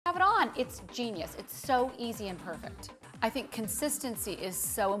on, it's genius. It's so easy and perfect. I think consistency is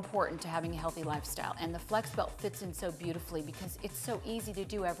so important to having a healthy lifestyle, and the Flex Belt fits in so beautifully because it's so easy to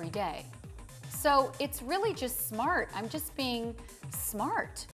do every day. So it's really just smart. I'm just being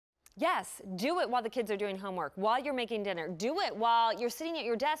smart. Yes, do it while the kids are doing homework, while you're making dinner. Do it while you're sitting at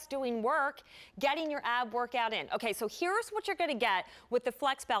your desk doing work, getting your ab workout in. Okay, so here's what you're gonna get with the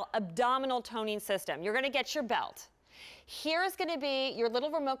Flex Belt Abdominal Toning System. You're gonna get your belt. Here's gonna be your little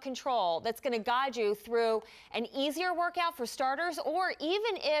remote control that's gonna guide you through an easier workout for starters, or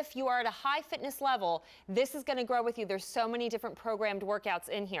even if you are at a high fitness level, this is gonna grow with you. There's so many different programmed workouts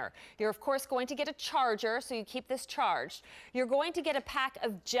in here. You're of course going to get a charger, so you keep this charged. You're going to get a pack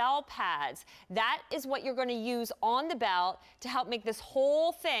of gel pads. That is what you're gonna use on the belt to help make this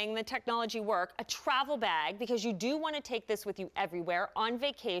whole thing, the technology work. A travel bag, because you do wanna take this with you everywhere, on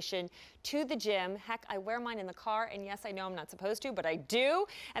vacation, to the gym. Heck, I wear mine in the car, and yes, I know I'm not supposed to, but I do.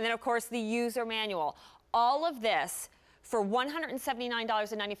 And then of course the user manual. All of this for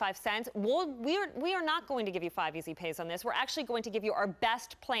 $179.95. We are not going to give you 5 easy pays on this. We're actually going to give you our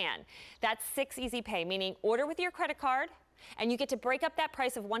best plan. That's 6 easy pay, meaning order with your credit card, and you get to break up that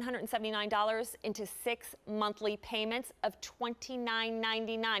price of $179 into 6 monthly payments of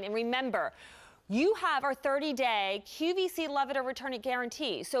 $29.99. And remember, you have our 30-day QVC Love It or Return It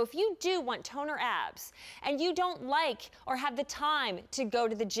guarantee. So if you do want toner abs and you don't like or have the time to go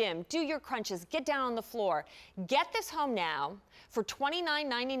to the gym, do your crunches, get down on the floor, get this home now for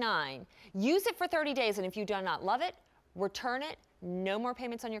 $29.99. Use it for 30 days, and if you do not love it, return it. No more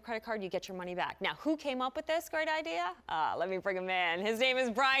payments on your credit card, you get your money back. Now, who came up with this great idea? Let me bring him in. His name is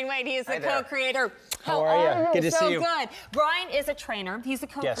Brian Wade. He is the co-creator. How are you? Good to see you. So good. Brian is a trainer. He's a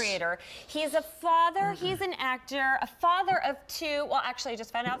co-creator. Yes. He's a father. He's an actor. A father of 2. Well, actually, I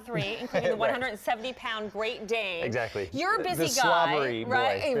just found out 3, including the 170-pound Great Dane. Exactly. You're a busy the guy, slobbery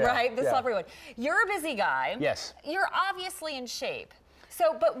right? Boy. Right. The slobbery one. You're a busy guy. Yes. You're obviously in shape.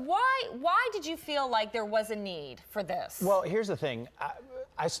 So, but why did you feel like there was a need for this? Well, here's the thing.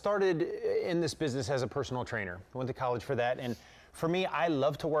 I started in this business as a personal trainer. I went to college for that, and for me, I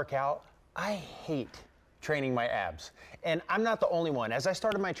love to work out. I hate training my abs. And I'm not the only one. As I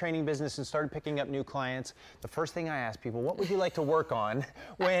started my training business and started picking up new clients, the first thing I asked people, what would you like to work on?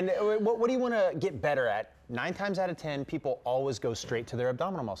 What do you want to get better at? 9 times out of 10, people always go straight to their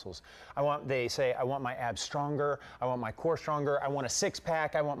abdominal muscles. They say, I want my abs stronger, I want my core stronger, I want a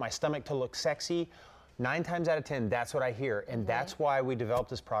 6-pack, I want my stomach to look sexy. 9 times out of 10, that's what I hear. And that's why we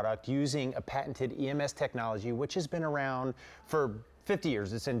developed this product using a patented EMS technology, which has been around for 50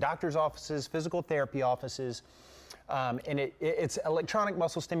 years. It's in doctor's offices, physical therapy offices, and it's electronic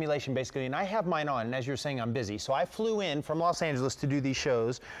muscle stimulation basically. And I have mine on, and as you're saying, I'm busy. So I flew in from Los Angeles to do these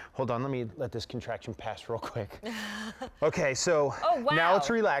shows. Hold on, let me let this contraction pass real quick. Okay, so now let's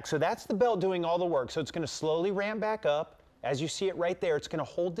relax. So that's the belt doing all the work. So it's gonna slowly ramp back up. As you see it right there, it's gonna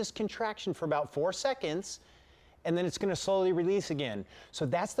hold this contraction for about 4 seconds, and then it's gonna slowly release again. So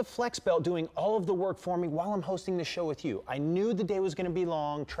that's the Flex Belt doing all of the work for me while I'm hosting the show with you. I knew the day was gonna be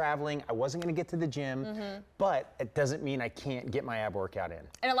long, traveling, I wasn't gonna get to the gym, but it doesn't mean I can't get my ab workout in.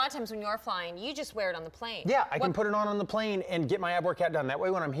 And a lot of times when you're flying, you just wear it on the plane. Yeah, I can put it on the plane and get my ab workout done. That way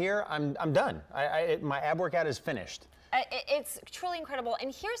when I'm here, I'm done. My ab workout is finished. It's truly incredible.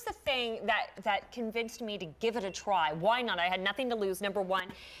 And here's the thing that convinced me to give it a try. Why not? I had nothing to lose. Number 1,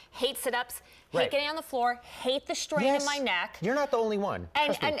 hate sit-ups, hate getting on the floor, hate the strain in my neck. You're not the only one.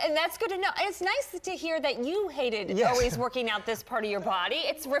 And that's good to know. And it's nice to hear that you hated always working out this part of your body.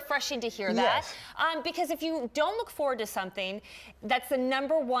 It's refreshing to hear that. Because if you don't look forward to something, that's the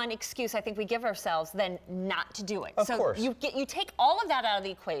number 1 excuse I think we give ourselves then not to do it. Of course. You take all of that out of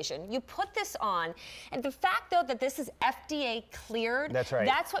the equation. You put this on, and the fact though that this is FDA cleared. That's right.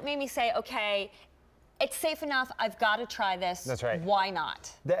 That's what made me say, okay, it's safe enough. I've got to try this. That's right. Why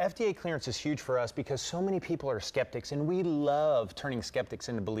not? The FDA clearance is huge for us because so many people are skeptics, and we love turning skeptics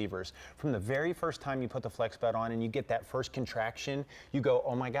into believers. From the very first time you put the Flex Belt on and you get that first contraction, you go,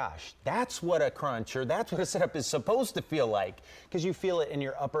 oh my gosh, that's what a crunch or that's what a sit-up is supposed to feel like. Because you feel it in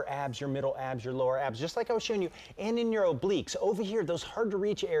your upper abs, your middle abs, your lower abs, just like I was showing you, and in your obliques. Over here, those hard to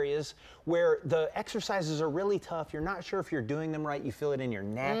reach areas where the exercises are really tough. You're not sure if you're doing them right. You feel it in your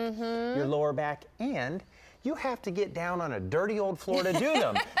neck, your lower back, and you have to get down on a dirty old floor to do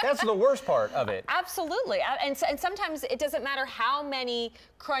them. That's the worst part of it. Absolutely. And sometimes it doesn't matter how many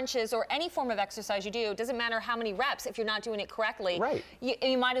crunches or any form of exercise you do. It doesn't matter how many reps if you're not doing it correctly. Right.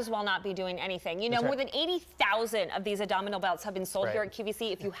 You might as well not be doing anything. You know, more than 80,000 of these abdominal belts have been sold here at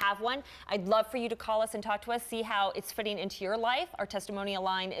QVC. If you have one, I'd love for you to call us and talk to us, see how it's fitting into your life. Our testimonial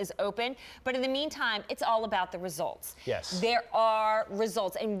line is open. But in the meantime, it's all about the results. Yes. There are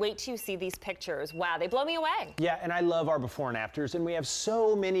results, and wait till you see these pictures. Wow, they blow me away. Yeah, and I love our before and afters, and we have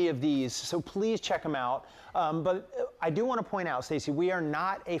so many of these, so please check them out. But I do want to point out, Stacey, we are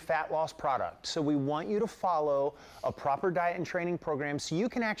not a fat loss product, so we want you to follow a proper diet and training program so you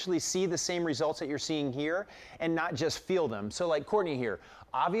can actually see the same results that you're seeing here and not just feel them. So like Courtney here,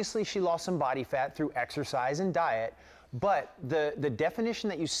 obviously she lost some body fat through exercise and diet, but the definition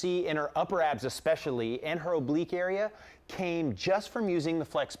that you see in her upper abs especially and her oblique area came just from using the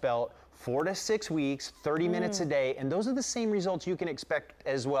Flex Belt 4 to 6 weeks, 30 minutes a day, and those are the same results you can expect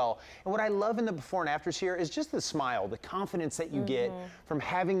as well. And what I love in the before and afters here is just the smile, the confidence that you get from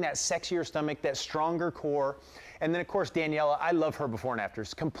having that sexier stomach, that stronger core. And then of course, Daniela, I love her before and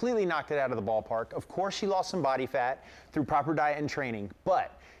afters, completely knocked it out of the ballpark. Of course, she lost some body fat through proper diet and training,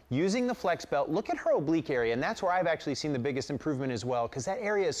 but using the Flex Belt, look at her oblique area, and that's where I've actually seen the biggest improvement as well, because that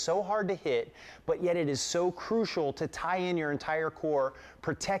area is so hard to hit, but yet it is so crucial to tie in your entire core,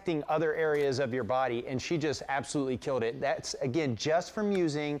 protecting other areas of your body, and she just absolutely killed it. That's, again, just from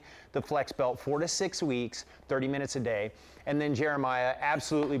using the Flex Belt 4 to 6 weeks, 30 minutes a day. And then Jeremiah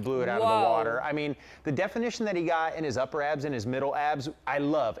absolutely blew it out of the water. I mean, the definition that he got in his upper abs and his middle abs, I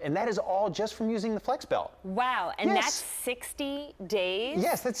love. And that is all just from using the Flex Belt. Wow, and that's 60 days?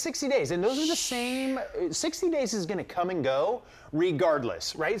 Yes, that's 60 days. And those are the same, 60 days is gonna come and go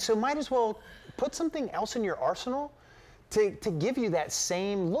regardless, right? So might as well put something else in your arsenal to give you that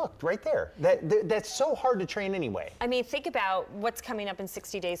same look right there. That's so hard to train anyway. I mean, think about what's coming up in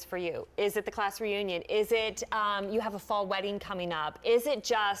 60 days for you. Is it the class reunion? Is it you have a fall wedding coming up? Is it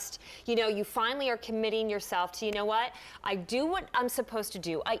just, you know, you finally are committing yourself to, you know what, I do what I'm supposed to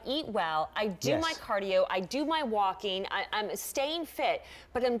do. I eat well, I do my cardio, I do my walking, I'm staying fit,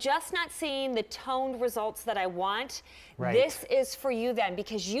 but I'm just not seeing the toned results that I want. Right. This is for you then,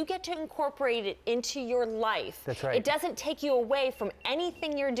 because you get to incorporate it into your life. That's right. It doesn't take you away from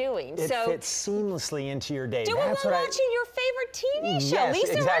anything you're doing. It fits seamlessly into your day. Do it while watching your favorite TV show. Yes,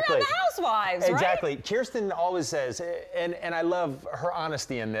 Lisa exactly. Rinna, the Housewives, right? Exactly. Kirsten always says, and I love her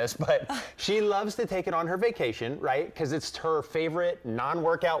honesty in this, but she loves to take it on her vacation, right? Because it's her favorite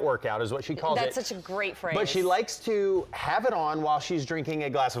non-workout workout is what she calls it. That's such a great phrase. But she likes to have it on while she's drinking a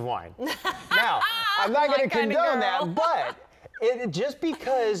glass of wine. Now, I'm not going to condone that, but just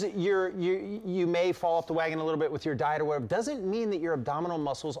because you may fall off the wagon a little bit with your diet or whatever, doesn't mean that your abdominal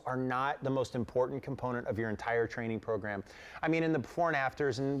muscles are not the most important component of your entire training program. I mean, in the before and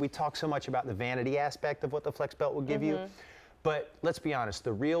afters, and we talk so much about the vanity aspect of what the Flex Belt will give you, but let's be honest,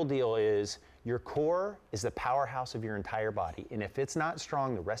 the real deal is your core is the powerhouse of your entire body. And if it's not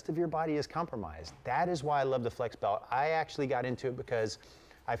strong, the rest of your body is compromised. That is why I love the Flex Belt. I actually got into it because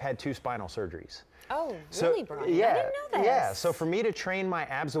I've had 2 spinal surgeries. Oh, really, Brian? Yeah, I didn't know this. Yeah, so for me to train my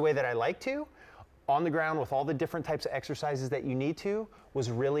abs the way that I like to, on the ground with all the different types of exercises that you need to, was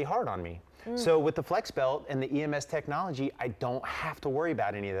really hard on me. So with the Flex Belt and the EMS technology, I don't have to worry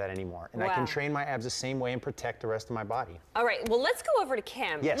about any of that anymore. And I can train my abs the same way and protect the rest of my body. All right, well, let's go over to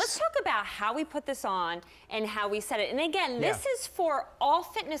Kim. Yes. Let's talk about how we put this on and how we set it. And again, this is for all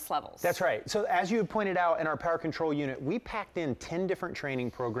fitness levels. That's right. So as you had pointed out in our power control unit, we packed in 10 different training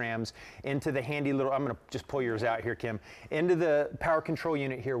programs into the handy little, I'm gonna just pull yours out here, Kim, into the power control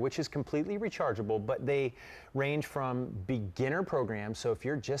unit here, which is completely rechargeable, but they range from beginner programs. So if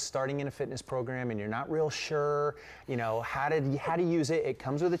you're just starting in a fitness program and you're not real sure, you know, how to use it, it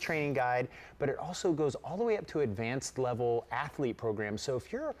comes with a training guide, but it also goes all the way up to advanced level athlete programs. So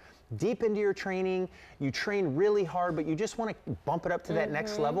if you're deep into your training, you train really hard, but you just want to bump it up to that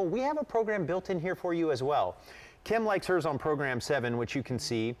next level, we have a program built in here for you as well. Kim likes hers on program 7, which you can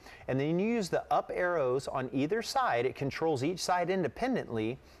see, and then you use the up arrows on either side. It controls each side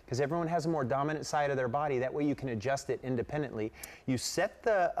independently because everyone has a more dominant side of their body. That way you can adjust it independently. You set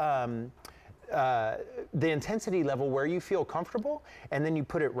the intensity level where you feel comfortable, and then you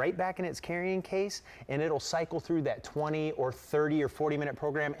put it right back in its carrying case, and it'll cycle through that 20 or 30 or 40 minute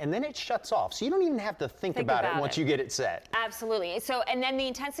program, and then it shuts off. So you don't even have to think about it once you get it set. Absolutely. So, and then the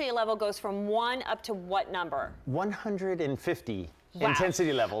intensity level goes from 1 up to what number? 150.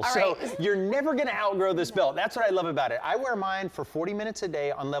 intensity levels. All So right. you're never gonna outgrow this belt. That's what I love about it. I wear mine for 40 minutes a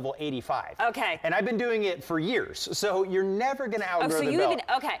day on level 85. Okay. And I've been doing it for years. So you're never gonna outgrow the belt.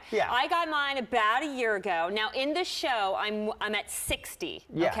 Okay. Yeah. I got mine about a year ago. Now in the show, I'm at 60.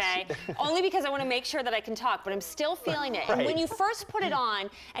 Yes. Okay. Only because I want to make sure that I can talk, but I'm still feeling it. Right. And when you first put it on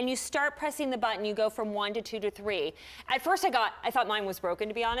and you start pressing the button, you go from 1 to 2 to 3. At first I thought mine was broken,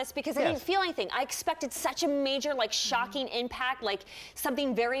 to be honest, because I didn't feel anything. I expected such a major, like, shocking impact, like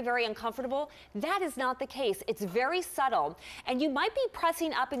something very, very uncomfortable. That is not the case. It's very subtle. And you might be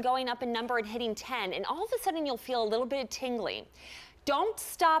pressing up and going up in number and hitting 10, and all of a sudden you'll feel a little bit of tingling. Don't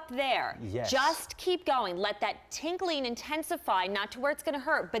stop there. Yes. Just keep going. Let that tingling intensify, not to where it's going to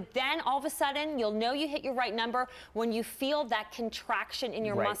hurt, but then all of a sudden you'll know you hit your right number when you feel that contraction in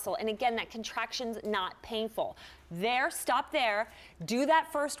your muscle. And again, that contraction's not painful. Stop there, do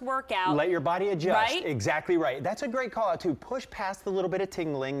that first workout. Let your body adjust. Right? Exactly right. That's a great call out too. Push past the little bit of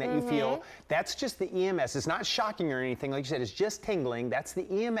tingling that you feel. Mm-hmm. That's just the EMS. It's not shocking or anything. Like you said, it's just tingling. That's the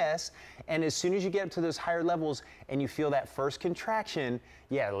EMS. And as soon as you get up to those higher levels and you feel that first contraction,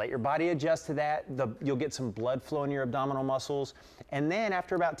 let your body adjust to that. You'll get some blood flow in your abdominal muscles. And then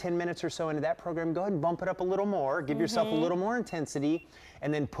after about 10 minutes or so into that program, go ahead and bump it up a little more. Give yourself a little more intensity.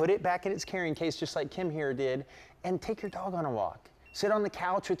 And then put it back in its carrying case, just like Kim here did. And take your dog on a walk. Sit on the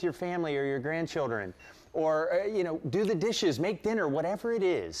couch with your family or your grandchildren, or do the dishes, make dinner, whatever it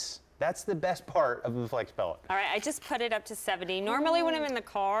is. That's the best part of the Flex Belt. All right, I just put it up to 70. Normally when I'm in the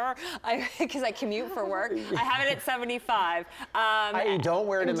car, because I commute for work, I have it at 75. Don't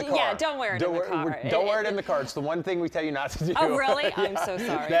wear it in the car. Yeah, don't wear it in the car. Don't wear it in the car. It's the one thing we tell you not to do. Oh, really? I'm so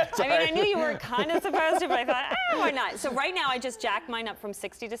sorry. That's I mean, right. I knew you weren't kind of supposed to, but I thought, why not? So right now, I just jacked mine up from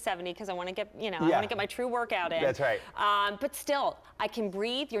 60 to 70 because I want to get, I want to get my true workout in. That's right. But still, I can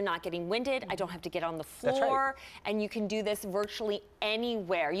breathe. You're not getting winded. I don't have to get on the floor. That's right. And you can do this virtually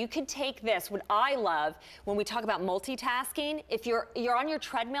anywhere. You could take this. What I love when we talk about multitasking, if you're on your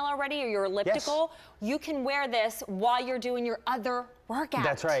treadmill already or your elliptical, you can wear this while you're doing your other workout.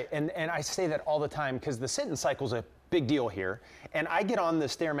 That's right. And I say that all the time because the sit-in cycle is a big deal here. And I get on the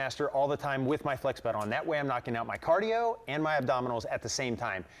Stairmaster all the time with my Flex Belt on. That way I'm knocking out my cardio and my abdominals at the same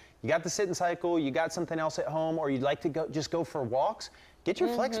time. You got the sit-in cycle, you got something else at home, or you'd like to just go for walks, get your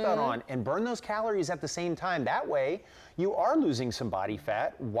Flex Belt on and burn those calories at the same time. That way you are losing some body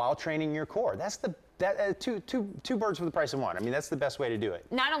fat while training your core. That's two birds with the price of one. I mean, that's the best way to do it.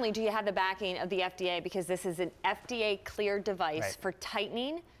 Not only do you have the backing of the FDA, because this is an FDA cleared device for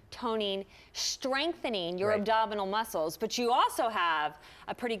tightening, toning, strengthening your abdominal muscles, but you also have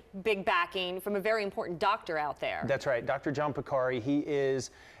a pretty big backing from a very important doctor out there. That's right, Dr. John Picari. He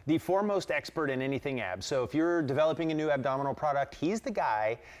is the foremost expert in anything abs. So if you're developing a new abdominal product, he's the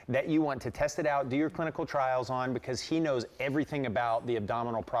guy that you want to test it out, do your clinical trials on, because he knows everything about the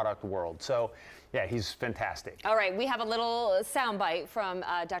abdominal product world. So yeah, he's fantastic. All right, we have a little soundbite from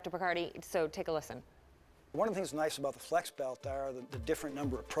Dr. Picari, so take a listen. One of the things nice about the Flex Belt are the different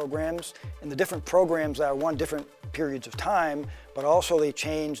number of programs, and the different programs are different periods of time, but also they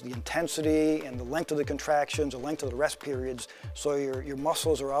change the intensity and the length of the contractions, the length of the rest periods, so your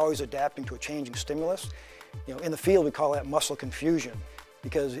muscles are always adapting to a changing stimulus. In the field we call that muscle confusion,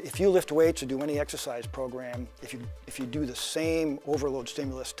 because if you lift weights or do any exercise program, if you do the same overload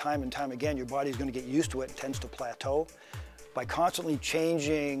stimulus time and time again, your body's going to get used to it and tends to plateau. By constantly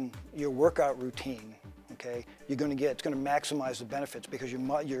changing your workout routine, it's going to maximize the benefits, because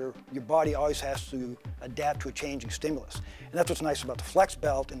your body always has to adapt to a changing stimulus. And that's what's nice about the Flex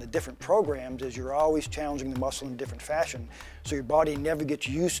Belt and the different programs, is you're always challenging the muscle in a different fashion, so your body never gets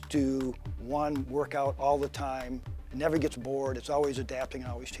used to one workout all the time. It never gets bored. It's always adapting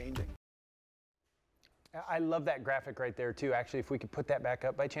and always changing. I love that graphic right there too. Actually, if we could put that back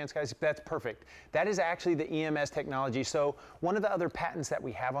up by chance, guys, that's perfect. That is actually the EMS technology. So one of the other patents that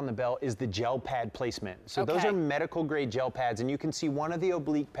we have on the belt is the gel pad placement. So those are medical grade gel pads, and you can see one of the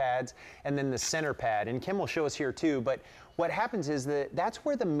oblique pads and then the center pad. And Kim will show us here too, but what happens is that's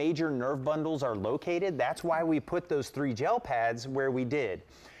where the major nerve bundles are located. That's why we put those 3 gel pads where we did.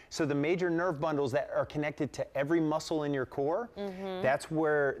 So the major nerve bundles that are connected to every muscle in your core, that's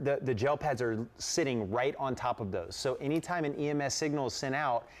where the gel pads are sitting right on top of those. So anytime an EMS signal is sent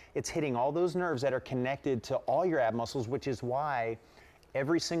out, it's hitting all those nerves that are connected to all your ab muscles, which is why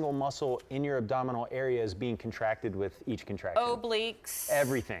every single muscle in your abdominal area is being contracted with each contraction. Obliques.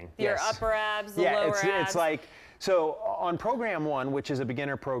 Everything. Your upper abs, the lower abs. It's like, So on program 1, which is a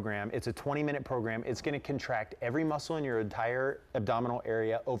beginner program, it's a 20-minute program. It's going to contract every muscle in your entire abdominal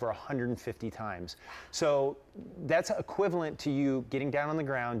area over 150 times. So that's equivalent to you getting down on the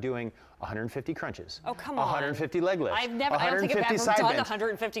ground doing 150 crunches. Oh, come on. 150 leg lifts. I don't think I've ever done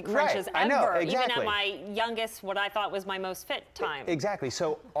 150 crunches ever. I know, exactly. Even at my youngest, what I thought was my most fit time. Exactly.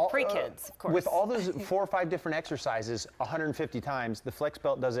 So pre-kids, of course. With all those 4 or 5 different exercises, 150 times, the flex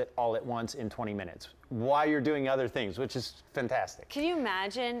belt does it all at once in 20 minutes while you're doing other things, which is fantastic. Can you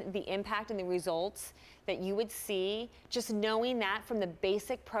imagine the impact and the results that you would see just knowing that from the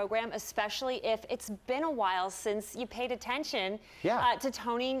basic program, especially if it's been a while since you paid attention to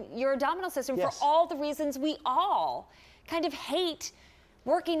toning your abdominal system for all the reasons we all kind of hate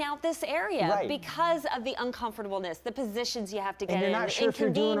working out this area because of the uncomfortableness, the positions you have to get in, and you're not sure if you're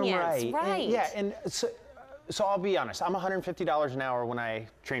doing them right. And so I'll be honest, I'm $150 an hour when I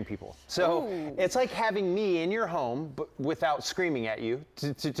train people. So it's like having me in your home, but without screaming at you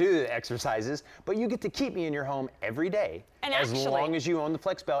to do the exercises, but you get to keep me in your home every day. And as long as you own the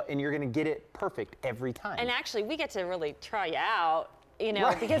flex belt, and you're gonna get it perfect every time. And actually, we get to really try you out, you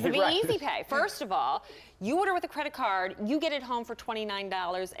know, because of the easy pay. First of all, you order with a credit card, you get it home for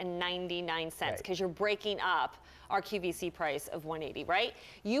 $29.99 because you're breaking up our QVC price of $180, right?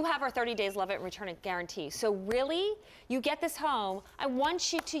 You have our 30 days love it and return it guarantee. So really, you get this home, I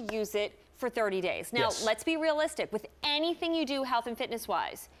want you to use it for 30 days. Now, let's be realistic. With anything you do health and fitness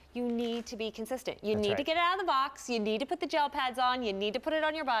wise, you need to be consistent. You need to get it out of the box. You need to put the gel pads on. You need to put it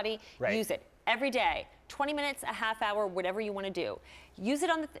on your body. Use it every day. 20 minutes, a half hour, whatever you want to do. Use it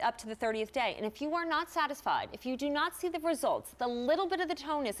on up to the 30th day. And if you are not satisfied, if you do not see the results, the little bit of the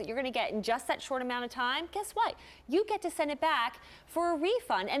tonus that you're going to get in just that short amount of time, guess what? You get to send it back for a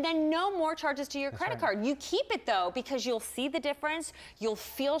refund, and then no more charges to your credit card. You keep it though, because you'll see the difference. You'll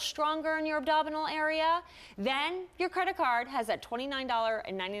feel stronger in your abdominal area. Then your credit card has that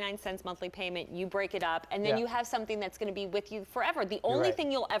 $29.99 monthly payment. You break it up, and then you have something that's going to be with you forever. The only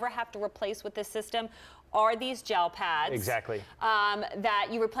thing you'll ever have to replace with this system are these gel pads. Exactly. That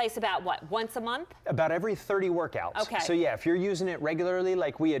you replace about, what, once a month? About every 30 workouts. Okay. So yeah, if you're using it regularly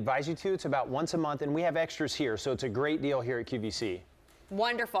like we advise you to, it's about once a month, and we have extras here, so it's a great deal here at QVC.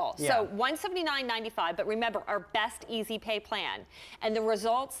 Wonderful. So $179.95, but remember, our best easy pay plan. And the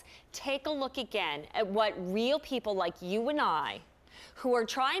results, take a look again at what real people like you and I, who are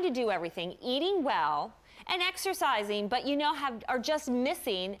trying to do everything, eating well and exercising, but you know, are just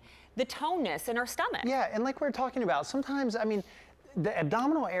missing the tonus in our stomach. Yeah, and like we were talking about, sometimes, I mean, the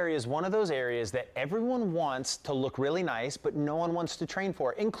abdominal area is one of those areas that everyone wants to look really nice, but no one wants to train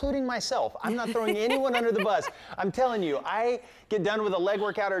for, including myself. I'm not throwing anyone under the bus. I'm telling you, I get done with a leg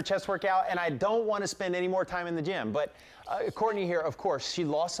workout or a chest workout, and I don't want to spend any more time in the gym. But Courtney here, of course, she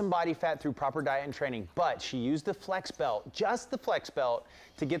lost some body fat through proper diet and training, but she used the flex belt, just the flex belt,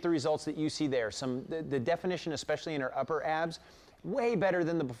 to get the results that you see there. The definition, especially in her upper abs, way better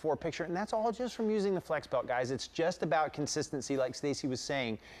than the before picture, and that's all just from using the flex belt, guys. It's just about consistency, like Stacey was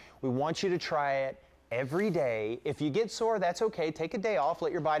saying. We want you to try it every day. If you get sore, that's okay. Take a day off,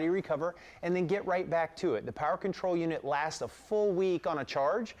 let your body recover, and then get right back to it. The power control unit lasts a full week on a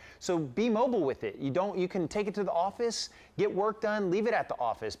charge, so be mobile with it. You can take it to the office, get work done, leave it at the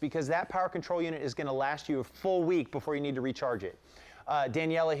office, because that power control unit is going to last you a full week before you need to recharge it.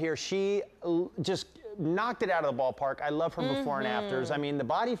 Daniela here, she just knocked it out of the ballpark. I love her before and afters. I mean, the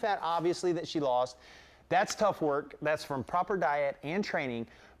body fat, obviously, that she lost, that's tough work. That's from proper diet and training.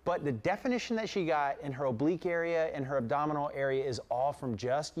 But the definition that she got in her oblique area and her abdominal area is all from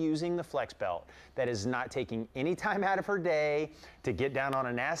just using the flex belt. That is not taking any time out of her day to get down on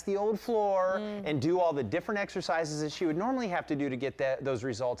a nasty old floor and do all the different exercises that she would normally have to do to get those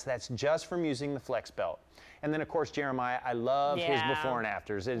results. That's just from using the flex belt. And then, of course, Jeremiah, I love his before and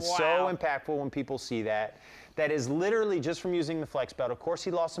afters. It's so impactful when people see that. That is literally just from using the flex belt. Of course,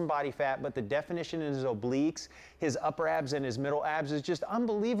 he lost some body fat, but the definition in his obliques, his upper abs, and his middle abs is just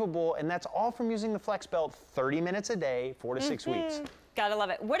unbelievable. And that's all from using the flex belt 30 minutes a day, 4 to 6 weeks. Gotta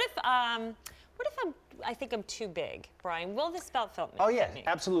love it. What if I think I'm too big, Brian? Will this belt fit me? Oh, yeah,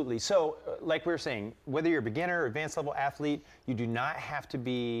 absolutely. So, like we were saying, whether you're a beginner or advanced level athlete, you do not have to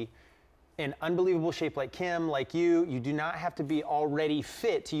be in unbelievable shape like Kim, like you. You do not have to be already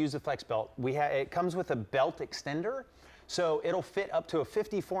fit to use the flex belt. It comes with a belt extender, so it'll fit up to a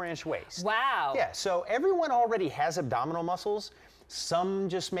 54-inch waist. Wow. Yeah, so everyone already has abdominal muscles. Some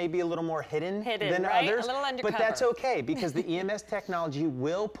just may be a little more hidden than others. A little undercover. But that's okay, because the EMS technology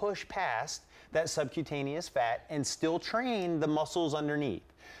will push past that subcutaneous fat and still train the muscles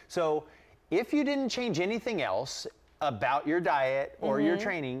underneath. So if you didn't change anything else, about your diet or your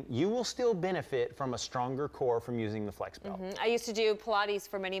training, you will still benefit from a stronger core from using the Flex Belt. I used to do Pilates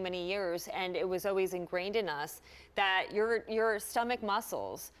for many, many years, and it was always ingrained in us that your stomach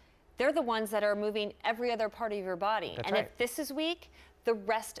muscles, they're the ones that are moving every other part of your body. That's and right. if this is weak, the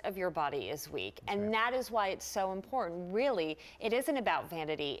rest of your body is weak. And that is why it's so important. Really, it isn't about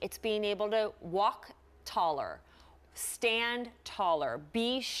vanity. It's being able to walk taller, stand taller,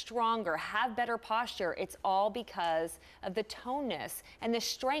 be stronger, have better posture. It's all because of the toneness and the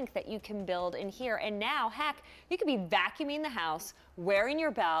strength that you can build in here. And now, heck, you could be vacuuming the house, wearing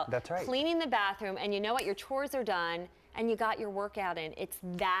your belt, That's right. cleaning the bathroom, and you know what? Your chores are done, and you got your workout in. It's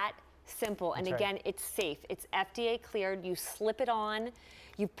that simple. And That's again, right. it's safe. It's FDA cleared. You slip it on.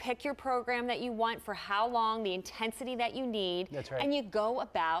 You pick your program that you want for how long, the intensity that you need, That's right. and you go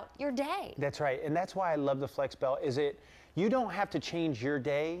about your day. That's right, and that's why I love the Flex Belt. You don't have to change your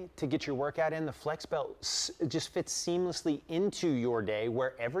day to get your workout in. The Flex Belt just fits seamlessly into your day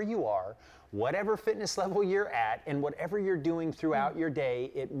wherever you are, whatever fitness level you're at, and whatever you're doing throughout your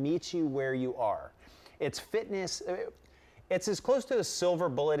day. It meets you where you are. It's fitness. It's as close to a silver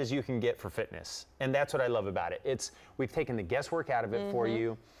bullet as you can get for fitness, and that's what I love about it. We've taken the guesswork out of it for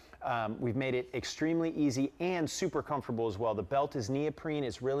you. We've made it extremely easy and super comfortable as well. The belt is neoprene,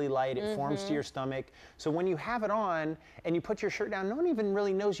 it's really light, it forms to your stomach. So when you have it on and you put your shirt down, no one even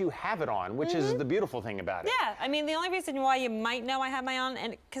really knows you have it on, which is the beautiful thing about it. Yeah, I mean, the only reason why you might know I have my on,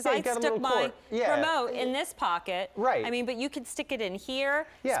 and because Yeah, I you got a stuck little my cord. Yeah. remote in this pocket. Right. I mean, but you could stick it in here,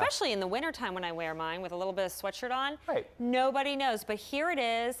 Yeah. especially in the wintertime when I wear mine with a little bit of sweatshirt on. Right. Nobody knows, but here it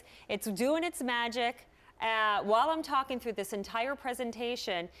is. It's doing its magic. While I'm talking through this entire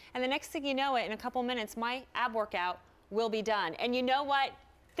presentation, and the next thing you know it, in a couple minutes, my ab workout will be done. And you know what?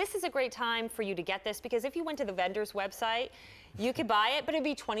 This is a great time for you to get this, because if you went to the vendor's website, you could buy it, but it'd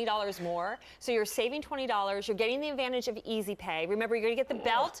be $20 more. So you're saving $20. You're getting the advantage of Easy Pay. Remember, you're going to get the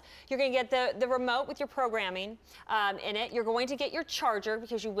belt. You're going to get the remote with your programming in it. You're going to get your charger,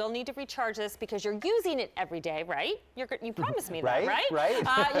 because you will need to recharge this because you're using it every day, right? You promised me that, right? Right.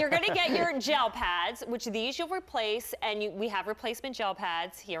 You're going to get your gel pads, which these you'll replace, and we have replacement gel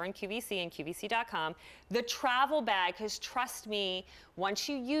pads here in QVC and QVC.com. The travel bag, because trust me, once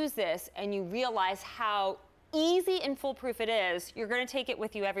you use this and you realize how easy and foolproof it is, you're going to take it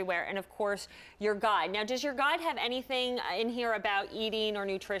with you everywhere. And of course, your guide. Now, does your guide have anything in here about eating or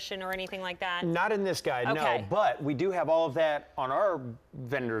nutrition or anything like that? Not in this guide, Okay. no, but we do have all of that on our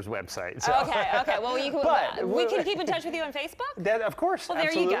vendor's website. So. Okay. Well, But we can keep in touch with you on Facebook? That, of course, Well, there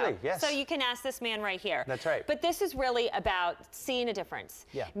absolutely. you go. Yes. So you can ask this man right here. That's right. But this is really about seeing a difference,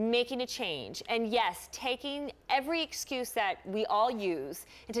 Yeah. making a change, and yes, taking every excuse that we all use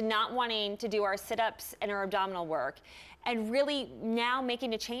into not wanting to do our sit-ups and our abdominal work, and really now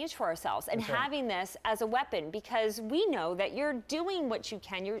making a change for ourselves and That's right. having this as a weapon, because we know that you're doing what you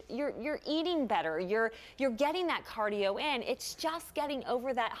can. You're eating better. You're getting that cardio in. It's just getting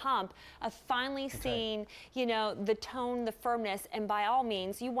over that hump of finally seeing, you know, the tone, the firmness, and by all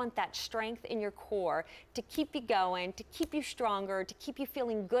means, you want that strength in your core to keep you going, to keep you stronger, to keep you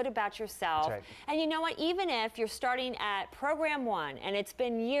feeling good about yourself. That's right. And you know what? Even if you're starting at program 1 and it's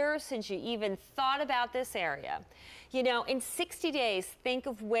been years since you even thought about this area, you know, in 60 days, think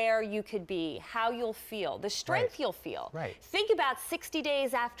of where you could be, how you'll feel, the strength Right. you'll feel. Right. Think about 60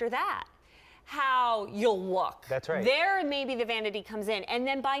 days after that, how you'll look. That's right. There maybe the vanity comes in. And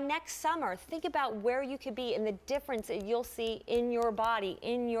then by next summer, think about where you could be and the difference that you'll see in your body,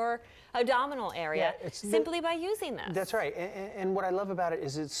 in your abdominal area, Yeah, it's simply by using this. That's right. And what I love about it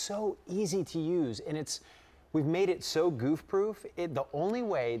is it's so easy to use, and we've made it so goof-proof. The only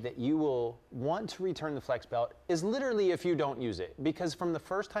way that you will want to return the Flex Belt is literally if you don't use it. Because from the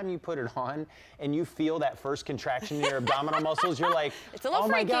first time you put it on and you feel that first contraction in your abdominal muscles, you're like, It's a little oh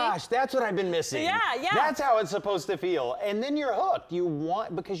my freaky. gosh, that's what I've been missing. Yeah. That's how it's supposed to feel. And then you're hooked.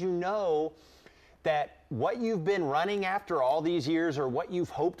 Because you know that what you've been running after all these years, or what you've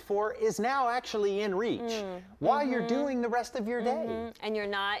hoped for, is now actually in reach while you're doing the rest of your day. And you're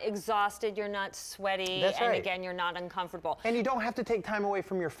not exhausted, you're not sweaty, That's and right. again, you're not uncomfortable. And you don't have to take time away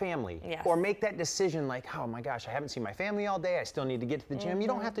from your family, Yes. or make that decision like, oh my gosh, I haven't seen my family all day, I still need to get to the gym. You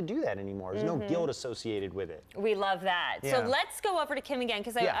don't have to do that anymore. There's no guilt associated with it. We love that. So Yeah. let's go over to Kim again,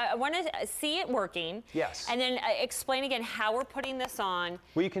 because Yeah. I want to see it working. Yes. And then explain again how we're putting this on.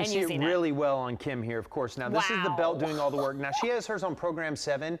 Well, you can and see it using really well on Kim here, of course. Now, this is the Wow. belt doing all the work. Now, she has hers on program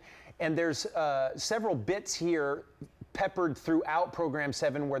 7, and there's several bits here peppered throughout program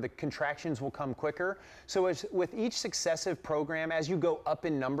 7 where the contractions will come quicker. So as with each successive program, as you go up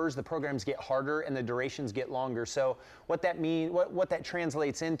in numbers, the programs get harder and the durations get longer. So what that means, what that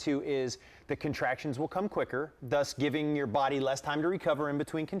translates into is the contractions will come quicker, thus giving your body less time to recover in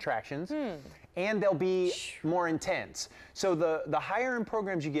between contractions. And they'll be more intense. So the higher in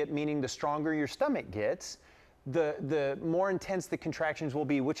programs you get, meaning the stronger your stomach gets, the more intense the contractions will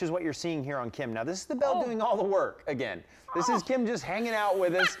be, which is what you're seeing here on Kim. Now, this is the bell doing all the work again. This is Kim just hanging out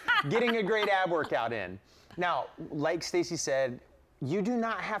with us, getting a great ab workout in. Now, like Stacey said, you do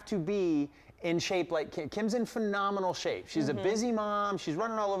not have to be in shape like Kim. Kim's in phenomenal shape. She's a busy mom. She's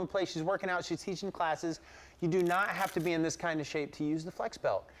running all over the place. She's working out. She's teaching classes. You do not have to be in this kind of shape to use the Flex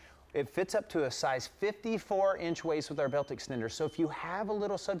Belt. It fits up to a size 54-inch waist with our belt extender. So if you have a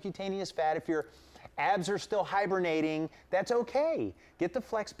little subcutaneous fat, if your abs are still hibernating, that's okay. Get the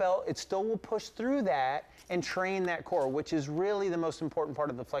Flex Belt. It still will push through that and train that core, which is really the most important part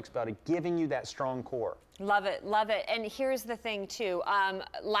of the Flex Belt, giving you that strong core. Love it, love it. And here's the thing too.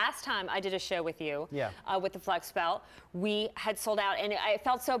 Last time I did a show with you, with the Flex Belt, we had sold out, and I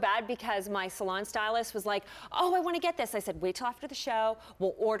felt so bad because my salon stylist was like, "Oh, I want to get this." I said, "Wait till after the show.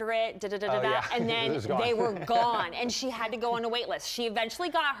 We'll order it." And then they were gone, and she had to go on a wait list. She eventually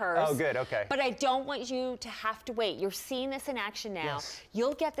got hers. Oh, good. Okay. But I don't want you to have to wait. You're seeing this in action now. Yes.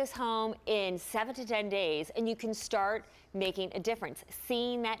 You'll get this home in 7 to 10 days, and you can start making a difference,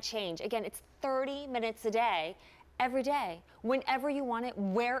 seeing that change. Again, it's 30 minutes a day, every day, whenever you want it,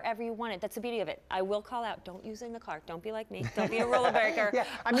 wherever you want it. That's the beauty of it. I will call out, don't use it in the car. Don't be like me. Don't be a roller breaker. Yeah,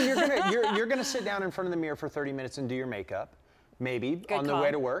 I mean, you're gonna sit down in front of the mirror for 30 minutes and do your makeup, maybe Good on the call.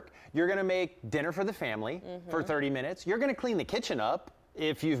 way to work. You're gonna make dinner for the family for 30 minutes. You're gonna clean the kitchen up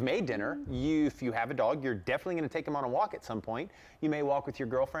if you've made dinner. If you have a dog, you're definitely gonna take him on a walk at some point. You may walk with your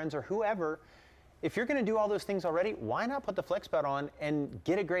girlfriends or whoever. If you're gonna do all those things already, why not put the Flex Belt on and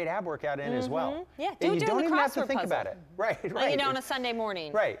get a great ab workout in as well? Yeah, You do don't the even have to crossword think puzzle. about it. Right, Like, right. you know, on a Sunday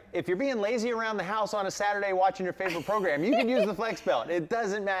morning. Right. If you're being lazy around the house on a Saturday watching your favorite program, you can use the Flex Belt. It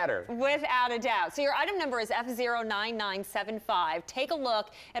doesn't matter. Without a doubt. So your item number is F09975. Take a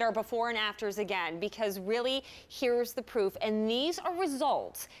look at our before and afters again, because really here's the proof. And these are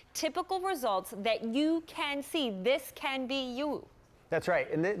results, typical results that you can see. This can be you. That's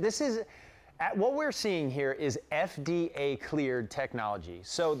right. And this is, what we're seeing here is FDA cleared technology.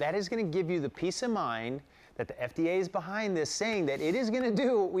 So that is going to give you the peace of mind that the FDA is behind this, saying that it is going to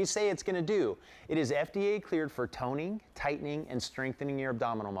do what we say it's going to do. It is FDA cleared for toning, tightening, and strengthening your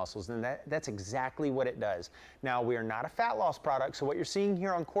abdominal muscles. And that's exactly what it does. Now, we are not a fat loss product. So what you're seeing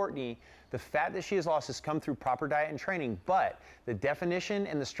here on Courtney, the fat that she has lost has come through proper diet and training, but the definition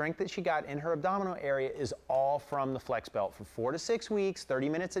and the strength that she got in her abdominal area is all from the Flex Belt for 4 to 6 weeks, 30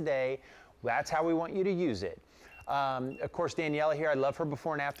 minutes a day. That's how we want you to use it. Of course, Daniela here, I love her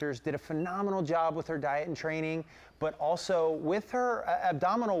before and afters, did a phenomenal job with her diet and training, but also with her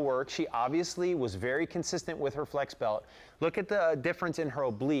abdominal work, she obviously was very consistent with her Flex Belt. Look at the difference in her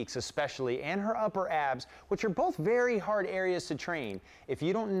obliques especially, and her upper abs, which are both very hard areas to train. If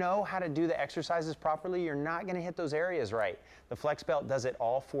you don't know how to do the exercises properly, you're not gonna hit those areas right. The Flex Belt does it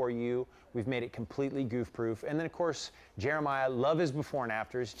all for you. We've made it completely goof-proof. And then of course, Jeremiah, love his before and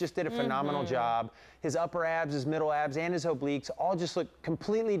afters, just did a phenomenal job. His upper abs, his middle abs, and his obliques all just look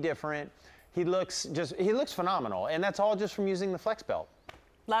completely different. He looks phenomenal, and that's all just from using the Flex Belt.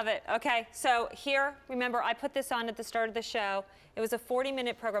 Love it. Okay, so here, remember, I put this on at the start of the show. It was a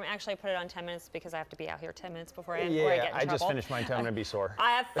 40-minute program. Actually, I put it on 10 minutes because I have to be out here 10 minutes before I get in trouble. I just finished mine, so I'm gonna be sore.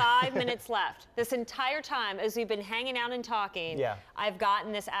 I have 5 minutes left. This entire time, as we've been hanging out and talking, I've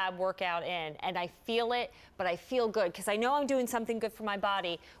gotten this ab workout in, and I feel it, but I feel good because I know I'm doing something good for my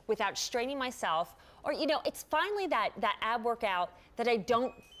body without straining myself. Or, you know, it's finally that ab workout that I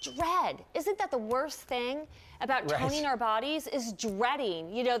don't dread. Isn't that the worst thing about toning our bodies, is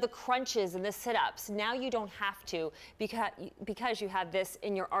dreading, you know, the crunches and the sit-ups? Now you don't have to because you have this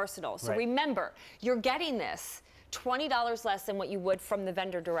in your arsenal. So remember, you're getting this $20 less than what you would from the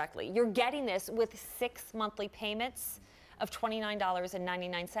vendor directly. You're getting this with 6 monthly payments of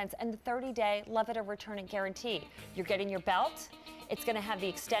 $29.99 and the 30-day love it or return it guarantee. You're getting your belt. It's going to have the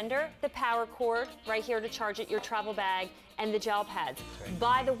extender, the power cord right here to charge it, your travel bag, and the gel pads.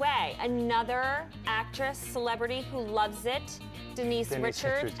 By the way, another actress, celebrity who loves it, Denise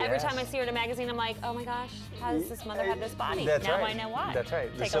Richards. Every time I see her in a magazine, I'm like, oh my gosh, how does this mother have this body? Now I know why. That's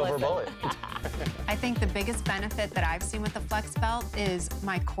right. The Take silver bullet. I think the biggest benefit that I've seen with the Flex Belt is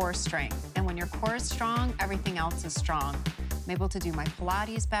my core strength. And when your core is strong, everything else is strong. I'm able to do my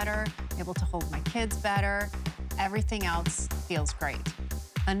Pilates better, able to hold my kids better. Everything else feels great.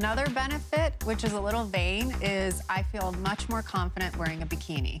 Another benefit, which is a little vain, is I feel much more confident wearing a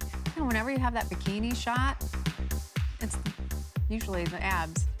bikini. And whenever you have that bikini shot, it's usually the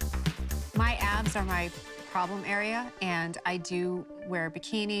abs. My abs are my problem area, and I do wear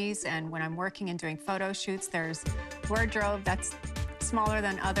bikinis, and when I'm working and doing photo shoots, there's wardrobe that's smaller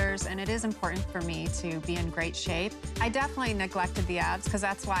than others, and it is important for me to be in great shape. I definitely neglected the abs because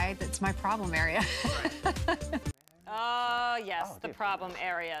that's why it's my problem area. Oh, yes, the problem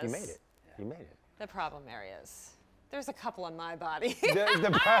areas. You made it. You made it. The problem areas. There's a couple on my body. The There's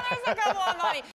a couple on my body.